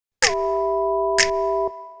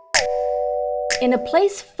In a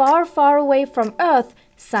place far, far away from Earth,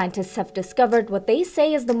 scientists have discovered what they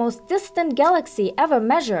say is the most distant galaxy ever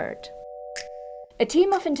measured. A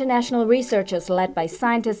team of international researchers led by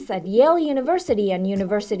scientists at Yale University and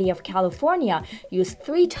University of California used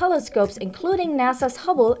 3 telescopes, including NASA's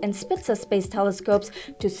Hubble and Spitzer space telescopes,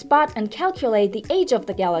 to spot and calculate the age of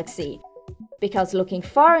the galaxy. Because looking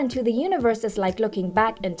far into the universe is like looking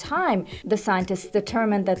back in time, the scientists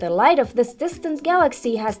determined that the light of this distant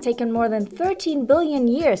galaxy has taken more than 13 billion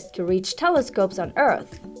years to reach telescopes on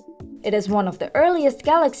Earth. It is one of the earliest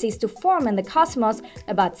galaxies to form in the cosmos,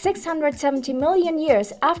 about 670 million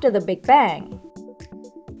years after the Big Bang.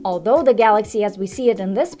 Although the galaxy as we see it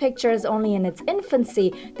in this picture is only in its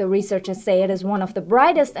infancy, the researchers say it is one of the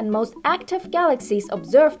brightest and most active galaxies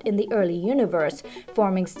observed in the early universe,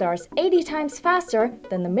 forming stars 80 times faster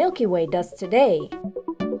than the Milky Way does today.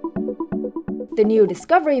 The new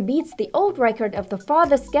discovery beats the old record of the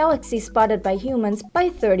farthest galaxy spotted by humans by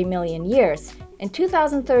 30 million years. In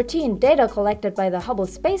 2013, data collected by the Hubble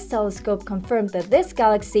Space Telescope confirmed that this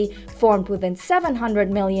galaxy formed within 700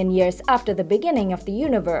 million years after the beginning of the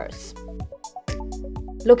universe.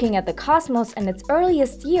 Looking at the cosmos in its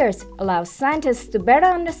earliest years allows scientists to better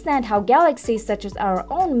understand how galaxies such as our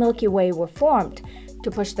own Milky Way were formed. To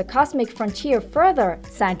push the cosmic frontier further,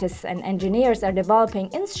 scientists and engineers are developing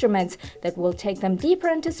instruments that will take them deeper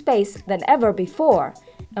into space than ever before.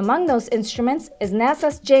 Among those instruments is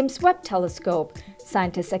NASA's James Webb Telescope.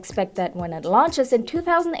 Scientists expect that when it launches in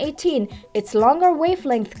 2018, its longer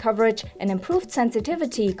wavelength coverage and improved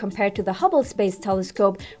sensitivity compared to the Hubble Space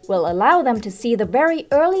Telescope will allow them to see the very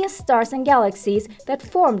earliest stars and galaxies that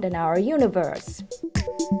formed in our universe.